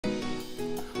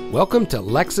Welcome to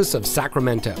Lexus of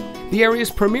Sacramento, the area's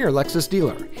premier Lexus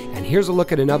dealer. And here's a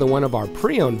look at another one of our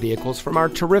pre-owned vehicles from our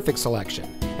terrific selection,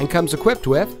 and comes equipped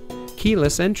with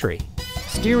keyless entry,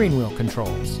 steering wheel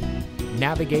controls,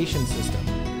 navigation system,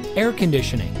 air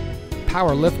conditioning,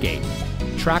 power liftgate,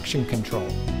 traction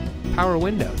control, power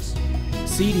windows,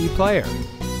 CD player,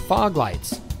 fog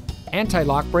lights,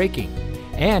 anti-lock braking,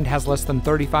 and has less than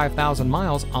 35,000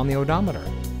 miles on the odometer.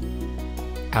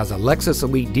 As a Lexus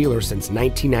Elite dealer since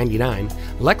 1999,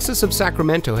 Lexus of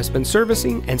Sacramento has been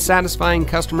servicing and satisfying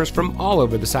customers from all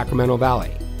over the Sacramento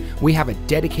Valley. We have a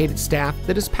dedicated staff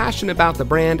that is passionate about the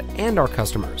brand and our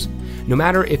customers. No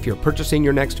matter if you're purchasing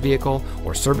your next vehicle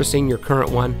or servicing your current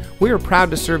one, we are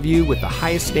proud to serve you with the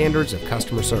highest standards of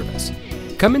customer service.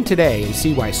 Come in today and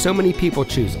see why so many people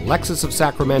choose Lexus of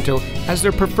Sacramento as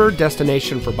their preferred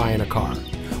destination for buying a car.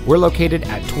 We're located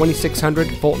at 2600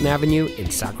 Fulton Avenue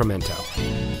in Sacramento.